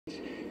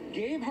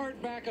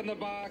Gabehart back on the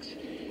box.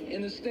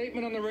 In the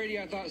statement on the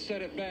radio, I thought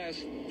said it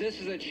best. This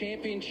is a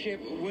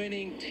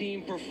championship-winning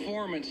team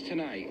performance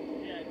tonight.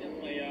 Yeah,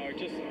 definitely.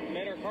 Just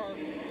made our car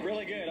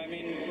really good. I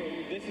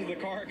mean, this is the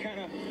car kind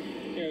of,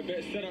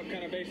 set up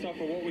kind of based off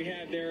of what we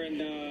had there in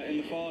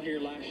the fall here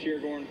last year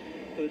going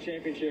for the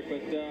championship.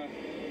 But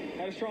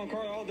had a strong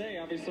car all day,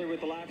 obviously,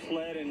 with the laps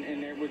led,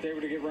 and was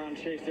able to get around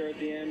Chase there at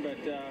the end. But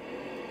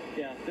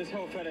yeah, this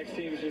whole FedEx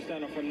team has just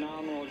done a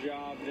phenomenal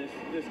job.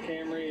 This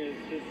Camry is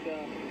just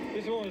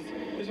this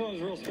one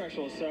was real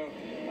special. So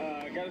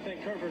got to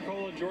thank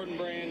Coca-Cola, Jordan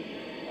Brand,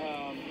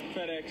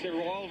 FedEx,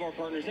 all of our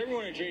partners,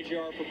 everyone at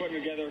JGR for putting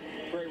together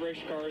great race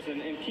cars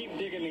and keep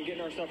digging and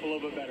getting our stuff a little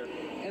bit better.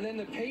 And then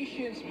the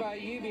patience by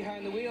you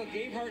behind the wheel.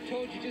 Gabehart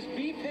told you, just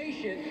be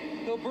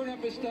patient. He'll burn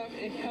up his stuff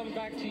and come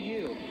back to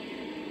you.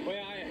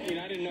 Well,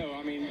 I didn't know.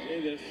 I mean,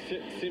 it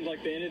seems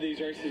like the end of these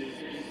races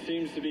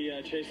seems to be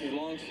Chase's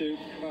long suit,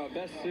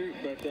 best suit.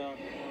 But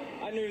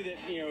I knew that,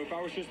 if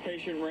I was just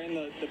patient, ran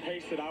the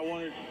pace that I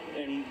wanted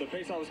and the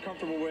pace I was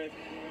comfortable with,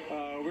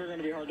 we were going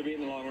to be hard to beat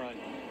in the long run.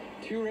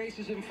 2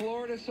 races in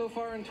Florida so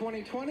far in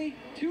 2020,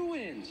 2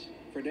 wins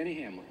for Denny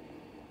Hamlin.